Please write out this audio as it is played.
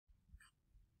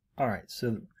All right,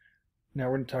 so now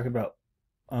we're going to talk about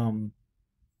um,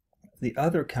 the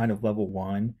other kind of level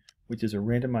one, which is a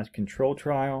randomized control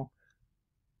trial.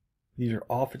 These are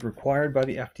often required by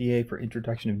the FDA for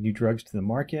introduction of new drugs to the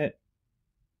market.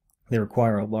 They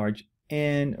require a large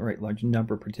large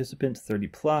number of participants, 30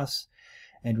 plus,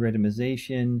 and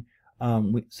randomization.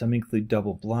 Some include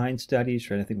double-blind studies,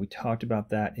 right? I think we talked about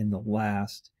that in the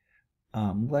last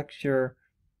lecture.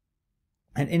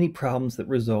 And any problems that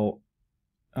result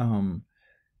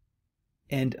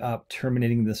end up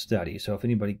terminating the study. So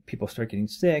if people start getting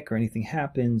sick or anything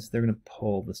happens, they're going to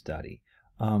pull the study.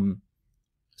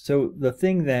 So the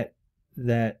thing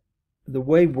the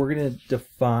way we're going to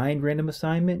define random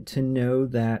assignment to know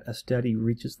that a study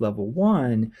reaches level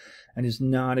 1 and is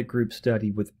not a group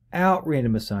study without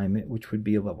random assignment, which would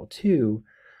be a level 2,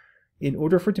 in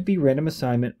order for it to be random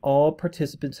assignment, all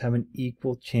participants have an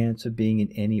equal chance of being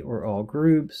in any or all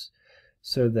groups,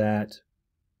 so that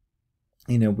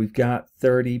we've got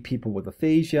 30 people with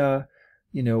aphasia.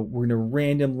 We're going to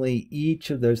randomly, each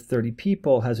of those 30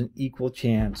 people has an equal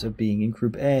chance of being in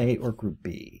group A or group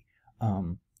B.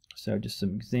 So just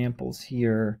some examples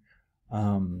here.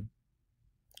 And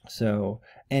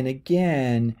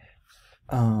again,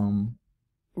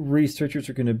 researchers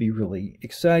are going to be really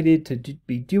excited to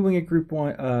be doing a group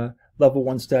one, level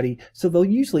 1 study. So they'll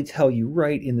usually tell you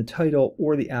right in the title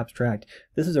or the abstract,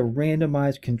 this is a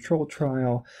randomized control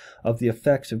trial of the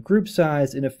effects of group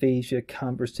size in aphasia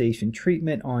conversation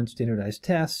treatment on standardized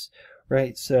tests,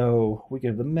 right? So we go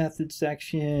to the method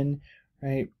section,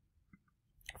 right?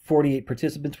 48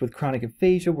 participants with chronic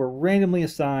aphasia were randomly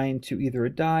assigned to either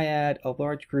a dyad, a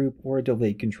large group, or a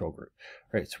delayed control group,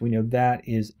 right? So we know that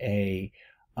is a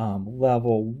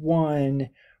level 1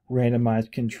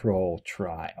 randomized control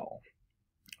trial.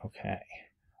 Okay.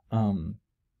 Here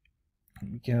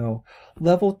we go.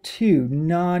 Level 2,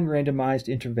 non-randomized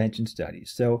intervention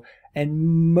studies. So,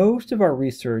 and most of our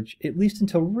research, at least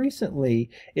until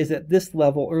recently, is at this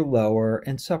level or lower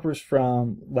and suffers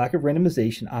from lack of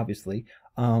randomization, obviously,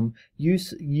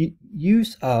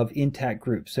 use of intact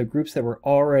groups. So groups that were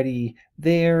already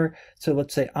there. So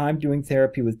let's say I'm doing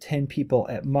therapy with 10 people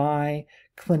at my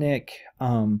clinic.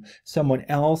 Someone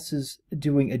else is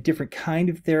doing a different kind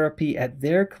of therapy at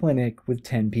their clinic with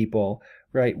 10 people,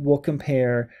 right? We'll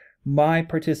compare my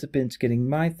participants getting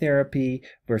my therapy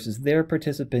versus their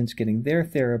participants getting their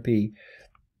therapy,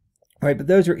 right? But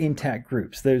those are intact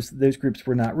groups. Those groups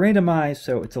were not randomized,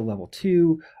 so it's a level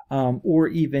 2, or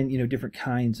even, different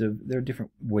kinds of, there are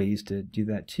different ways to do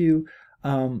that too.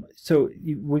 So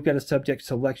we've got a subject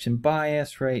selection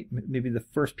bias, right? Maybe the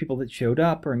first people that showed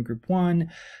up are in group 1,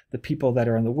 the people that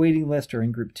are on the waiting list are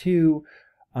in group 2.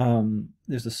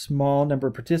 There's a small number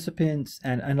of participants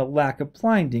and a lack of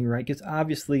blinding, right? Because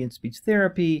obviously in speech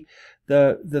therapy,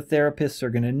 the therapists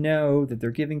are going to know that they're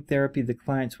giving therapy, the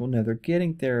clients will know they're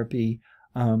getting therapy.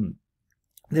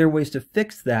 There are ways to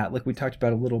fix that, like we talked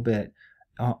about a little bit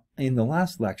in the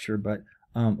last lecture, but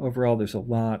overall there's a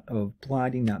lot of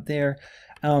blinding not there.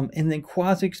 And then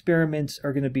quasi-experiments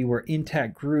are going to be where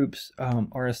intact groups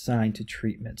are assigned to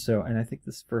treatment. So, and I think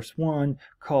this first one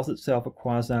calls itself a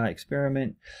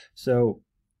quasi-experiment. So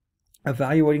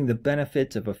evaluating the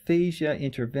benefits of aphasia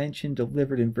intervention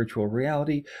delivered in virtual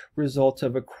reality, results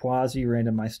of a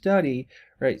quasi-randomized study,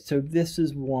 right? So this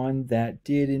is one that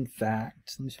did, in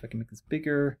fact, let me see if I can make this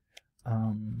bigger.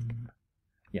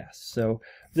 Yes, so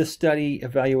this study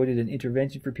evaluated an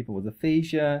intervention for people with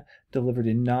aphasia delivered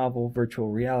in novel virtual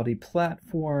reality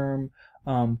platform.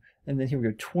 And then here we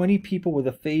go, 20 people with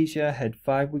aphasia had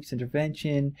 5 weeks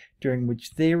intervention during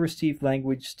which they received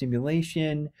language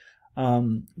stimulation.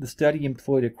 The study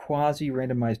employed a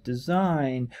quasi-randomized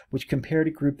design which compared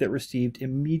a group that received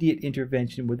immediate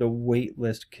intervention with a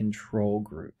waitlist control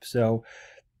group. So,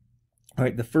 all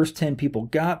right, the first 10 people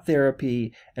got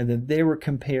therapy, and then they were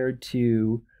compared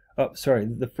to,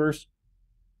 the first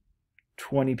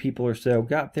 20 people or so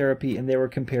got therapy, and they were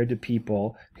compared to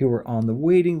people who were on the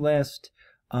waiting list.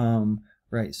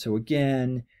 Right, so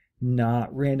again,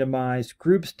 not randomized.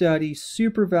 Group study,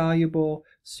 super valuable,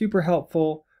 super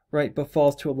helpful, right, but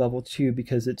falls to a level 2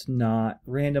 because it's not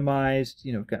randomized.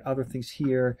 We've got other things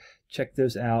here. Check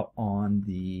those out on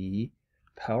the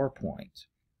PowerPoint.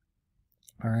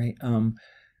 All right,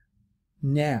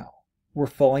 now we're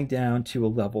falling down to a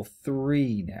level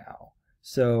 3 now.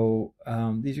 So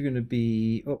these are going to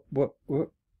be,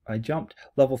 I jumped.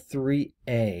 Level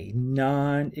 3A,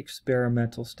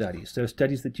 non-experimental studies. So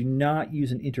studies that do not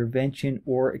use an intervention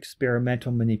or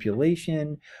experimental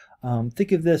manipulation.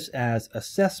 Think of this as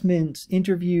assessments,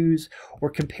 interviews, or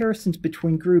comparisons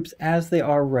between groups as they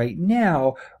are right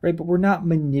now, right? But we're not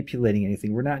manipulating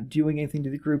anything. We're not doing anything to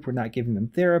the group. We're not giving them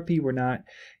therapy. We're not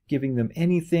giving them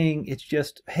anything. It's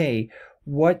just, hey,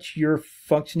 what's your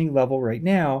functioning level right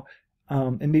now?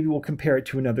 And maybe we'll compare it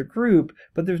to another group,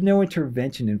 but there's no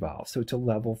intervention involved. So it's a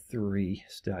level 3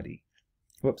 study.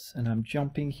 Whoops, and I'm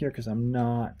jumping here because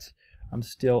I'm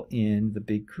still in the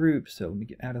big group. So let me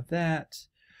get out of that.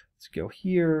 Let's go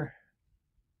here.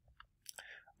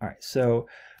 All right, so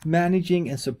managing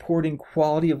and supporting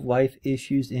quality of life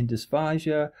issues in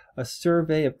dysphagia, a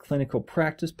survey of clinical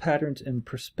practice patterns and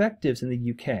perspectives in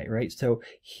the UK, right? So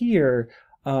here,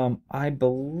 I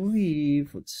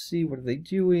believe, let's see, what are they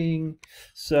doing?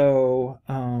 So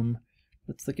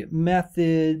let's look at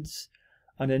methods.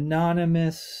 An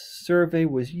anonymous survey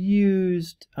was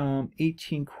used,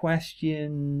 18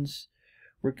 questions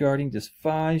regarding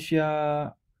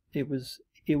dysphagia. It was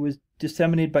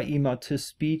disseminated by email to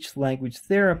speech language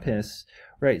therapists,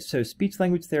 right? So speech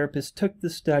language therapists took the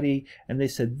study and they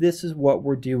said, this is what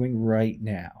we're doing right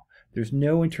now. There's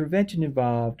no intervention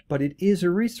involved, but it is a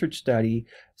research study,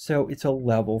 so it's a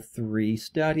level 3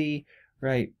 study,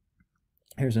 right?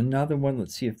 Here's another one.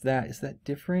 Let's see if is that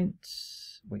different?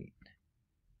 Wait.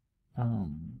 All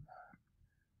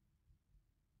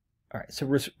right, so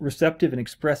receptive and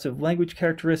expressive language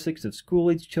characteristics of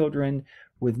school-age children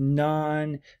with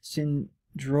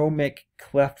non-syndromic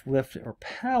cleft lip or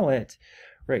palate,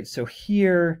 right? So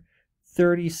here,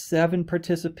 37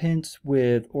 participants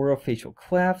with orofacial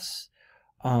clefts,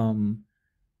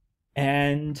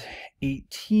 and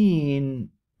 18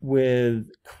 with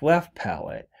cleft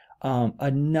palate. A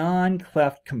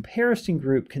non-cleft comparison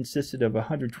group consisted of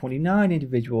 129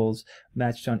 individuals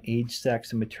matched on age, sex,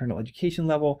 and maternal education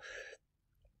level.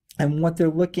 And what they're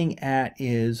looking at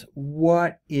is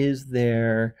what is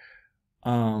their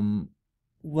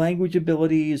language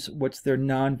abilities, what's their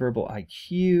nonverbal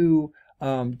IQ,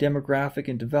 demographic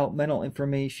and developmental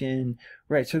information,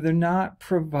 right? So they're not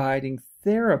providing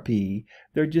therapy.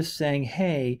 They're just saying,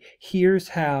 hey, here's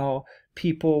how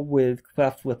people with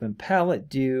cleft lip and palate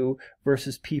do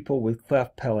versus people with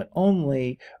cleft palate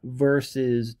only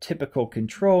versus typical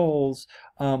controls.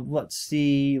 Let's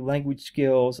see, language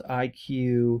skills,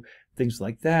 IQ, things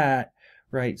like that,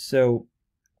 right? So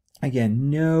again,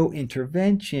 no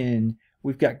intervention.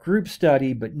 We've got group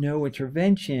study, but no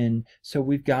intervention. So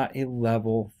we've got a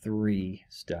level 3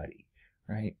 study,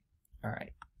 right? All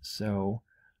right, so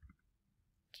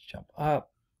let's jump up.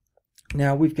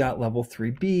 Now we've got level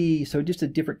 3B, so just a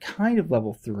different kind of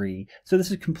level 3. So this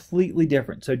is completely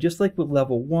different. So just like with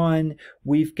level 1,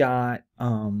 we've got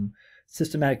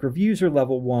systematic reviews are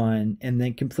level 1, and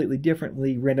then completely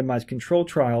differently, randomized control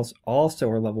trials also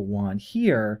are level 1.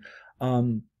 Here,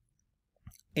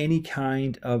 any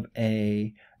kind of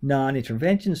a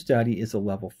non-intervention study is a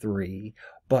level 3,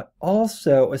 but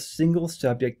also a single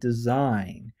subject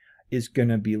design is going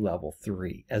to be level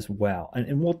 3 as well.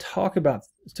 And we'll talk about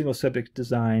single subject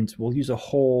designs. We'll use a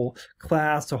whole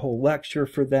class, a whole lecture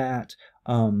for that.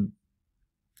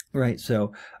 Right,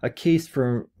 so a case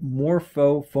for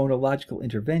morphophonological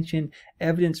intervention,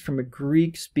 evidence from a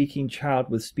Greek-speaking child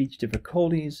with speech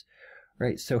difficulties.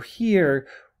 Right, so here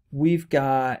we've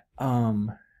got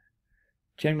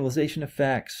generalization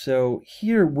effects. So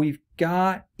here we've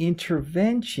got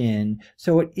intervention.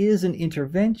 So it is an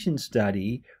intervention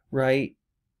study, right?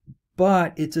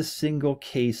 But it's a single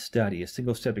case study, a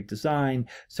single subject design.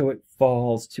 So it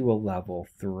falls to a level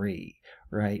 3,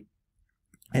 right?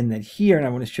 And then here, and I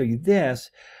want to show you this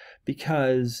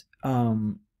because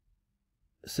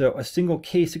so a single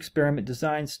case experiment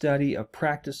design study of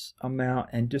practice amount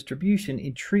and distribution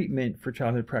in treatment for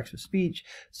childhood practice of speech.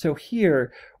 So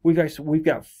here we've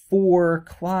got 4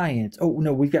 clients. Oh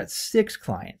no, we've got 6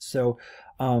 clients. So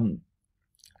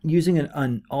using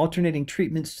an alternating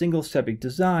treatment single subject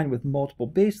design with multiple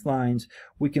baselines,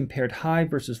 we compared high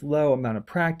versus low amount of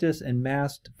practice and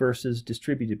masked versus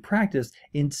distributed practice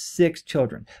in 6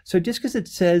 children. So just because it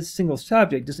says single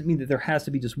subject doesn't mean that there has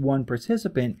to be just one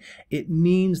participant. It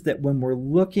means that when we're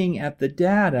looking at the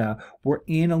data, we're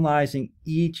analyzing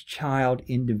each child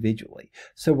individually.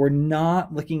 So we're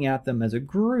not looking at them as a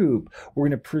group. We're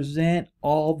going to present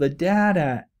all the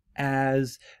data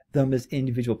as them as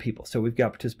individual people. So we've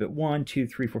got participant 1, 2,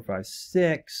 3, 4, 5,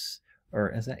 6, or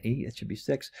is that 8? It should be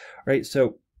 6. All right,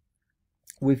 so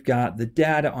we've got the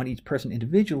data on each person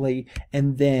individually,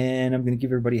 and then I'm going to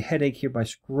give everybody a headache here by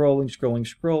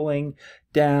scrolling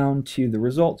down to the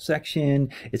results section.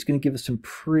 It's going to give us some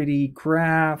pretty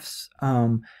graphs,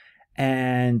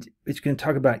 and it's going to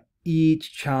talk about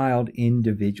each child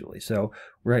individually. So,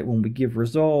 right, when we give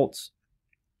results,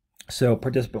 so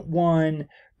participant 1,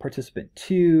 participant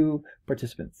 2,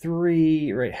 participant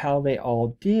 3, right, how they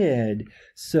all did.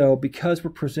 So because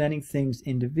we're presenting things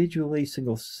individually,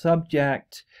 single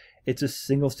subject, it's a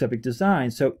single subject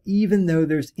design. So even though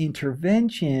there's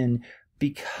intervention,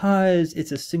 because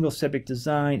it's a single subject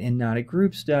design and not a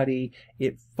group study,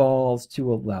 it falls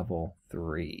to a level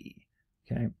 3.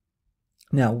 Okay.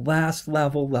 Now, last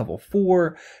level, level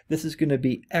 4, this is going to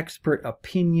be expert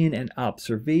opinion and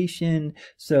observation.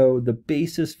 So the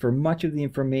basis for much of the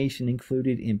information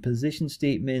included in position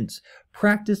statements,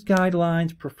 practice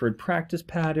guidelines, preferred practice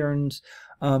patterns.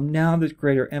 Now there's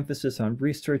greater emphasis on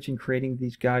research and creating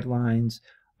these guidelines.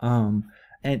 And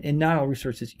not all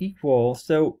research is equal.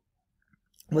 So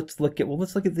let's look at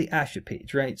the ASHA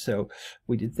page, right? So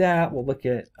we did that. We'll look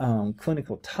at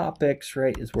clinical topics,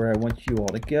 right, is where I want you all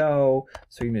to go.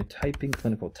 So you're going to type in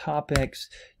clinical topics.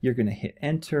 You're going to hit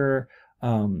enter,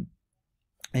 and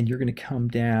you're going to come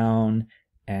down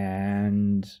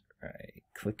and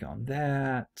click on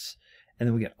that. And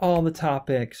then we get all the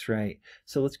topics, right?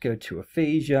 So let's go to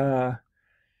aphasia.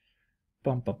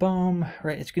 Bum, bum, bum,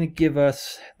 right? It's going to give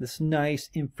us this nice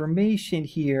information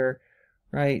here.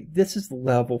 Right, this is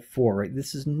level 4, right?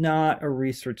 This is not a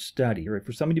research study, right?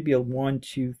 For somebody to be a 1,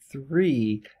 2,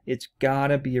 3, it's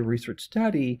gotta be a research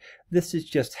study. This is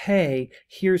just, hey,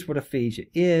 here's what aphasia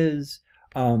is.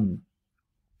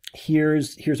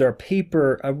 Here's our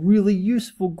paper, a really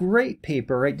useful, great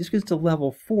paper, right? Just because it's a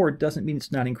level 4 doesn't mean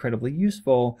it's not incredibly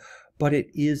useful, but it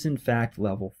is in fact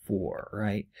level 4,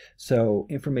 right? So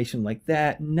information like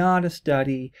that, not a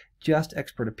study, just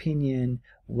expert opinion,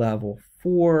 level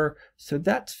 4. So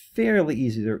that's fairly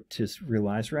easy to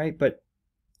realize, right? But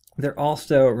they're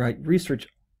also, right, research,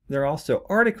 there are also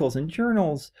articles and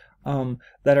journals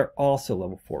that are also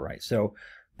level 4, right? So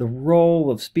the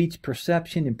role of speech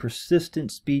perception in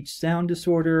persistent speech sound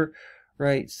disorder,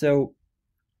 right? So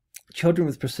children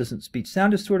with persistent speech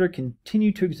sound disorder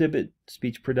continue to exhibit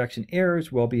speech production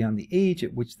errors well beyond the age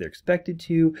at which they're expected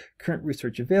to. Current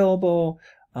research available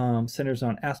centers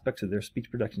on aspects of their speech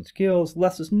production skills.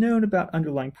 Less is known about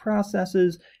underlying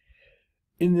processes.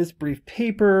 In this brief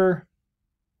paper,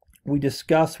 we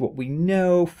discuss what we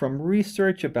know from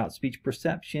research about speech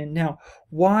perception. Now,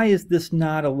 why is this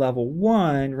not a level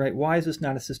 1, right? Why is this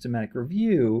not a systematic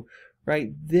review,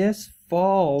 right? This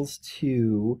falls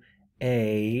to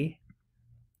a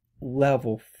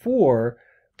level 4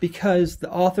 because the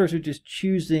authors are just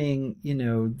choosing, you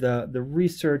know, the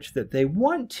research that they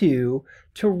want to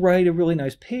write a really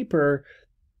nice paper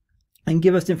and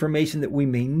give us information that we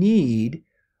may need,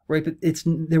 right? But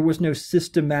there was no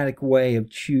systematic way of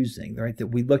choosing, right? That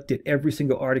we looked at every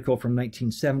single article from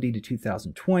 1970 to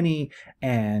 2020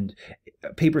 and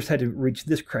papers had to reach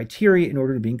this criteria in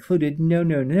order to be included. No,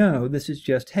 no, no. This is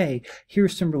just, hey,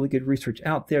 here's some really good research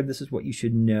out there. This is what you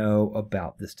should know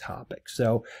about this topic.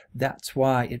 So that's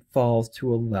why it falls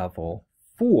to a level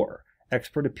 4,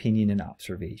 expert opinion and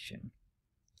observation.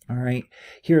 All right,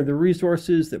 here are the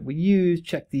resources that we use.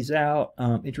 Check these out.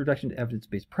 Introduction to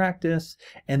Evidence-Based Practice,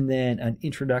 and then an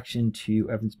Introduction to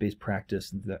Evidence-Based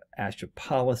Practice, the ASHA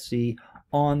policy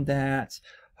on that.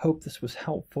 Hope this was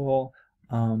helpful,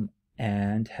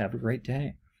 and have a great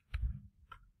day.